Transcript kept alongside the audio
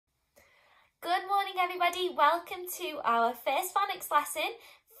Good morning everybody, welcome to our first phonics lesson.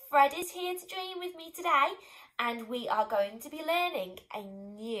 Fred is here to join with me today and we are going to be learning a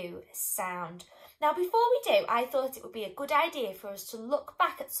new sound. Now before we do, I thought it would be a good idea for us to look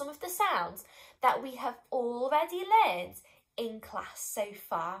back at some of the sounds that we have already learned in class so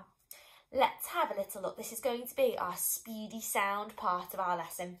far. Let's have a little look. This is going to be our speedy sound part of our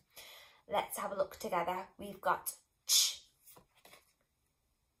lesson. Let's have a look together. We've got ch,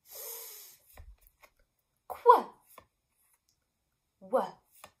 qu, w,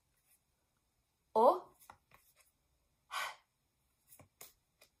 o,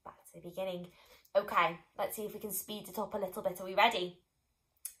 back to the beginning. Okay, let's see if we can speed it up a little bit. Are we ready?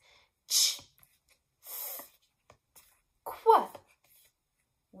 Ch, qu,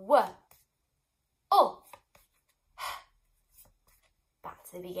 w, o. Back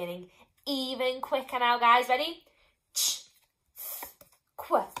to the beginning. Even quicker now, guys. Ready? Ch,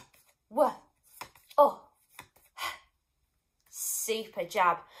 qu, w, o. Super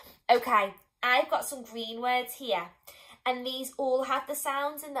job. Okay, I've got some green words here and these all have the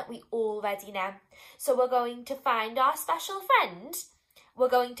sounds in that we already know. So we're going to find our special friend. We're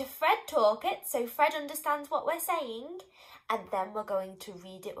going to Fred talk it so Fred understands what we're saying, and then we're going to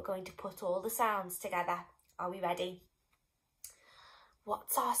read it. We're going to put all the sounds together. Are we ready?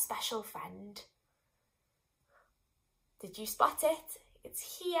 What's our special friend? Did you spot it?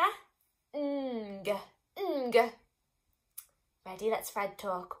 It's here. Ng, ng. Ready? Let's Fred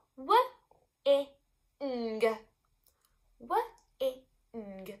talk. W, I, ng. W, I,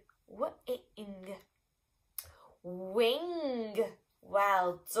 ng. W, I, ng. Wing.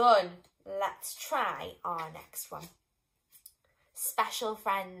 Well done. Let's try our next one. Special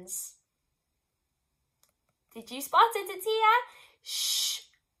friends. Did you spot it? It's here. Sh,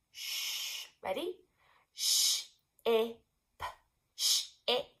 sh. Ready? Sh, I, p, sh,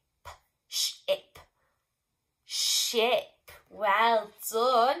 I, p, sh, I, p. Ship. Well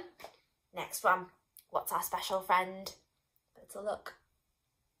done. Next one. What's our special friend? Let's look.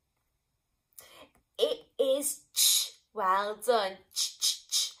 It is ch. Well done. Ch, ch,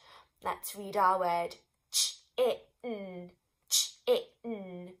 ch. Let's read our word. Ch, it, n. Ch, it,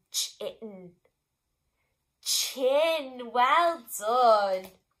 n. Ch, it, n. Chin. Well done.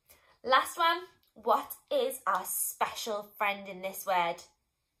 Last one. What is our special friend in this word?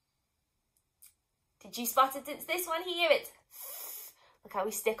 Did you spot it? It's this one here. It's th. Look how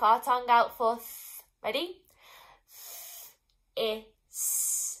we stick our tongue out for th. Ready? Th,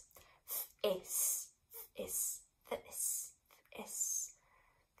 is, is, is, this, is,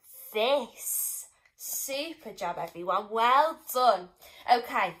 this. Super job, everyone. Well done.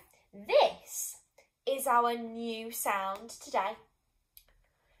 Okay, this is our new sound today.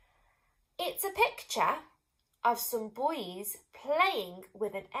 It's a picture of some boys playing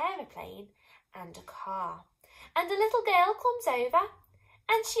with an aeroplane and a car. And a little girl comes over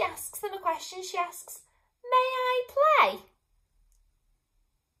and she asks them a question. She asks, "May I play?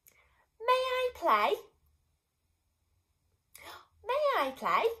 May I play? May I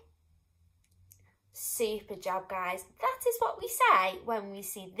play?" Super job, guys. That is what we say when we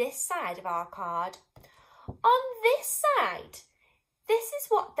see this side of our card. On this side, this is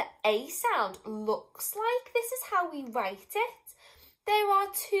what the A sound looks like. This is how we write it. There are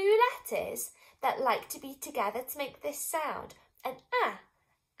two letters that like to be together to make this sound, an A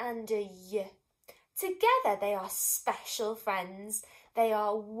and a Y. Together they are special friends. They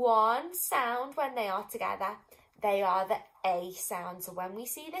are one sound when they are together. They are the A sound. So when we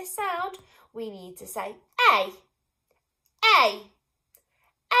see this sound, we need to say A, A,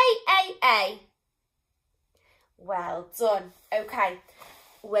 A. Well done. Okay,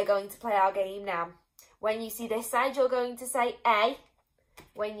 we're going to play our game now. When you see this side, you're going to say A.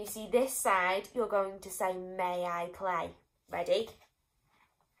 When you see this side, you're going to say, "May I play?" Ready?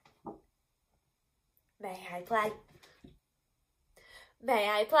 May I play? May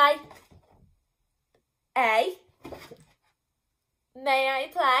I play? A. May I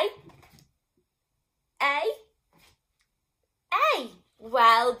play? A. A.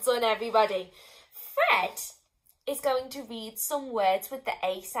 Well done, everybody. Fred is going to read some words with the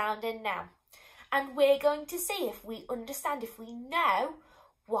A sound in now. And we're going to see if we understand, if we know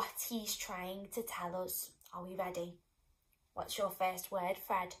what he's trying to tell us. Are we ready? What's your first word,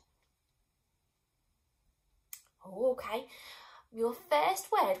 Fred? Oh, okay. Your first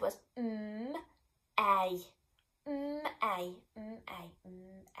word was A. A. A.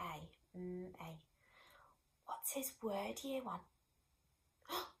 What's his word, year one?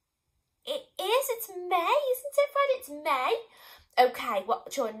 It is. It's May, isn't it, Fred? It's May. Okay,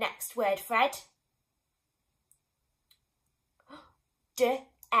 what's your next word, Fred?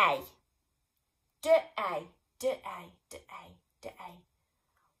 D-A. D-A, D-A, D-A, D-A.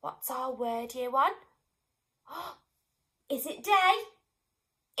 What's our word, year one? Is it day?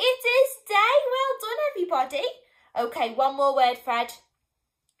 It is day. Well done, everybody. Okay, one more word, Fred.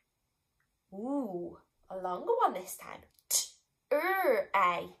 Ooh, a longer one this time.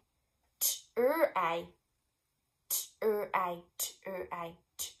 T-er-a, T-er-a, T-er-a, T-er-a,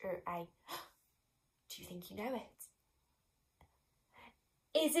 T-er-a. Do you think you know it?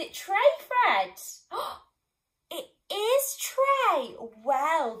 Is it tray, Fred? It is tray.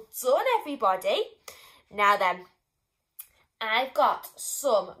 Well done, everybody. Now then, I've got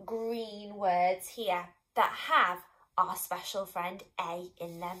some green words here that have our special friend A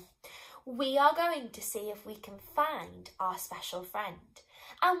in them. We are going to see if we can find our special friend.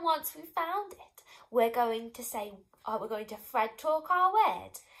 And once we've found it, we're going to Fred talk our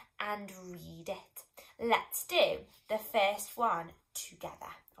word and read it. Let's do the first one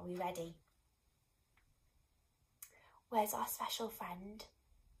together. Are we ready? Where's our special friend?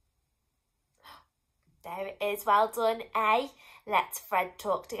 There it is. Well done, A. Let's Fred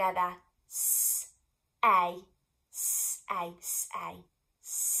talk together. S-A, S-A, S-A,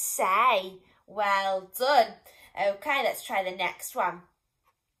 say. Well done. Okay, let's try the next one.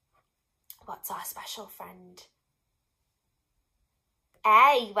 What's our special friend?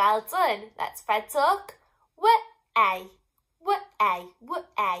 A. Well done. Let's Fred talk. W-A, W-A,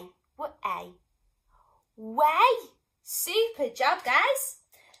 W-A, W-A. Way. Super job, guys.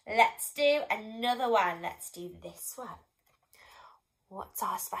 Let's do another one. Let's do this one. What's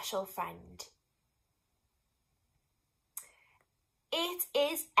our special friend? It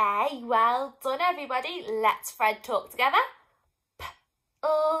is A. Well done, everybody. Let's Fred talk together.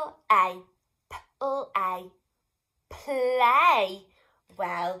 P-L-A, P-L-A, play.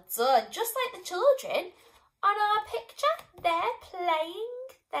 Well done. Just like the children on our picture, they're playing.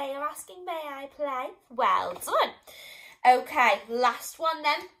 They are asking, may I play? Well done. Okay, last one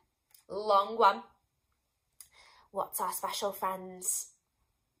then. Long one. What's our special friends?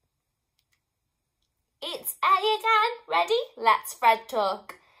 It's A again. Ready? Let's Fred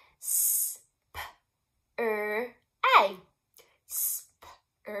talk. S-P-R-A.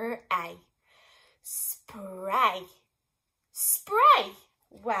 S-P-R-A. Spray. Spray.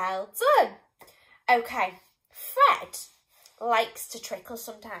 Well done. Okay, Fred likes to trick us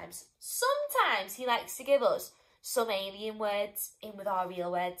sometimes. Sometimes he likes to give us some alien words in with our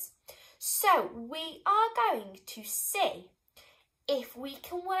real words. So we are going to see if we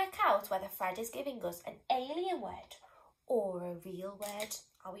can work out whether Fred is giving us an alien word or a real word.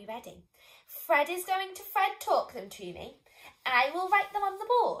 Are we ready? Fred is going to Fred talk them to me. I will write them on the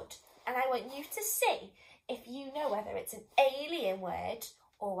board and I want you to see if you know whether it's an alien word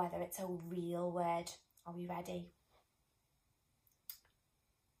or whether it's a real word. Are we ready?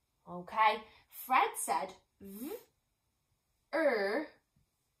 Okay, Fred said V-R-A.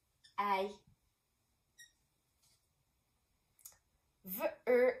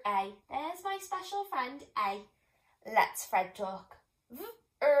 V-R-A. There's my special friend, A. Let's Fred talk.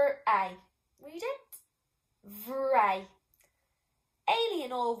 V-R-A. Read it. Vray.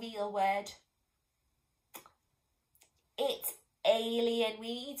 Alien or real word? It's alien.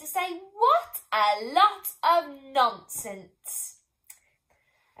 We need to say, what a lot of nonsense.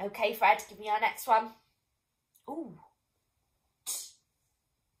 Okay, Fred, give me our next one. Ooh.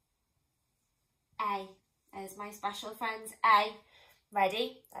 A. There's my special friends, A.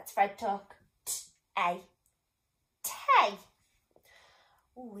 Ready? Let's Fred talk. A. Tay.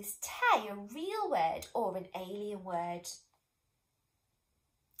 Ooh, is tay a real word or an alien word?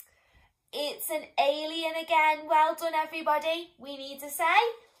 It's an alien again. Well done, everybody. We need to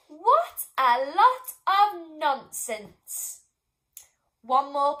say, what a lot of nonsense.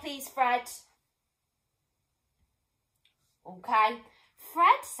 One more, please, Fred. Okay.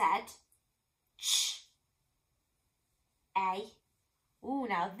 Fred said, A. Ooh,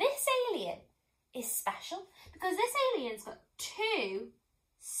 now this alien is special because this alien's got two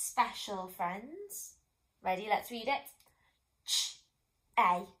special friends. Ready? Let's read it.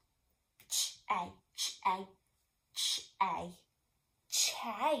 A. A. A. A.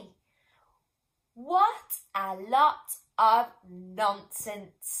 Che. What a lot of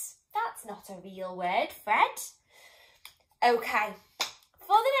nonsense. That's not a real word, Fred. Okay,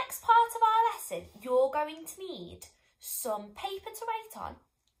 for the next part of our lesson, you're going to need some paper to write on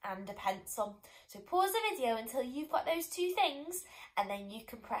and a pencil. So pause the video until you've got those two things and then you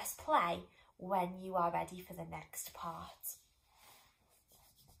can press play when you are ready for the next part.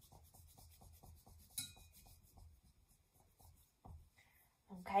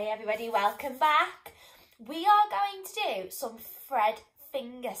 Okay, everybody, welcome back. We are going to do some Fred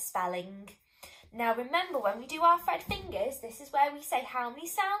finger spelling. Now remember, when we do our thread fingers, this is where we say how many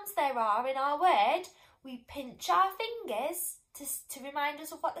sounds there are in our word. We pinch our fingers to remind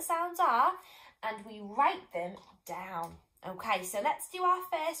us of what the sounds are, and we write them down. Okay, so let's do our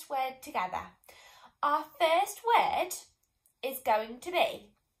first word together. Our first word is going to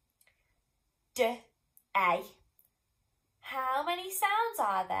be D-A. How many sounds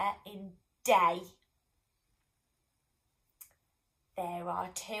are there in day? There are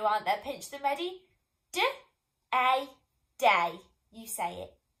 2, aren't there? Pinch them, ready? D-A, day. You say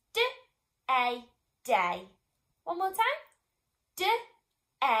it. D-A, day. One more time.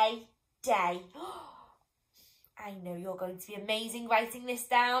 D-A, day. I know you're going to be amazing writing this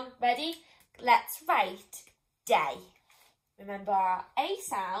down. Ready? Let's write day. Remember, our A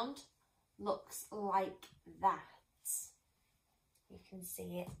sound looks like that. You can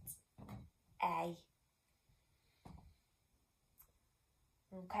see it. A.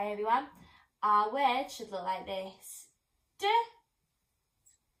 Okay, everyone. Our word should look like this. D-A.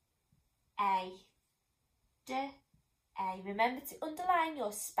 D-A. Remember to underline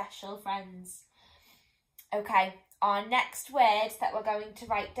your special friends. Okay, our next word that we're going to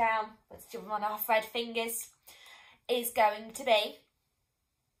write down, let's do them on our thread fingers, is going to be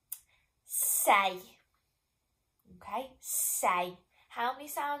say. Okay, say. How many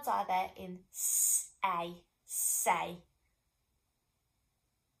sounds are there in say? Say.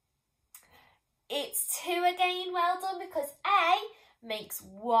 It's 2 again, well done, because A makes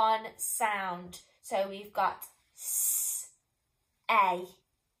 1 sound. So we've got S-A,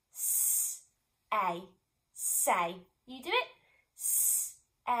 S-A, say. You do it?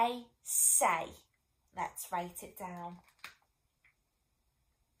 S-A, say. Let's write it down.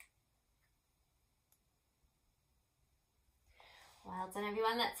 Well done,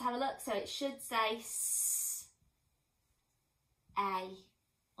 everyone. Let's have a look. So it should say S-A.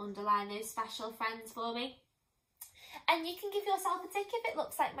 Underline those special friends for me. And you can give yourself a tick if it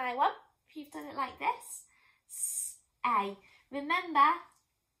looks like my one, if you've done it like this. S-A. Remember,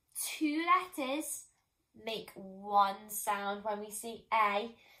 2 letters make 1 sound. When we see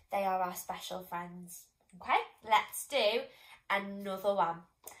A, they are our special friends. Okay, let's do another one.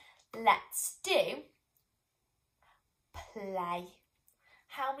 Let's do play.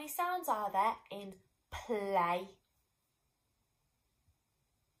 How many sounds are there in play?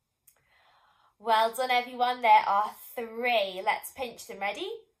 Well done, everyone. There are 3. Let's pinch them. Ready?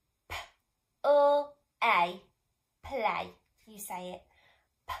 P-L-A. Play. You say it.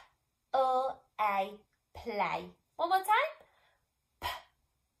 P-L-A. Play. One more time.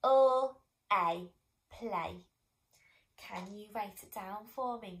 P-L-A. Play. Can you write it down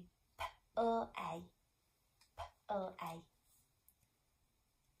for me? P-L-A. P-L-A.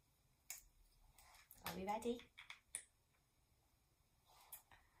 Are we ready?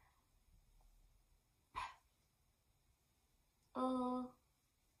 P-L-A.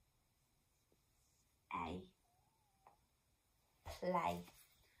 Play.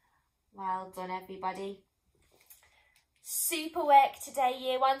 Well done, everybody. Super work today,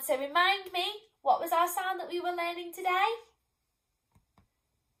 year 1. So remind me, what was our sound that we were learning today?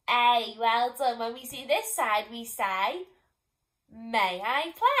 A. Well done. When we see this side, we say, may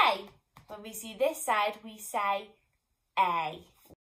I play? When we see this side, we say A.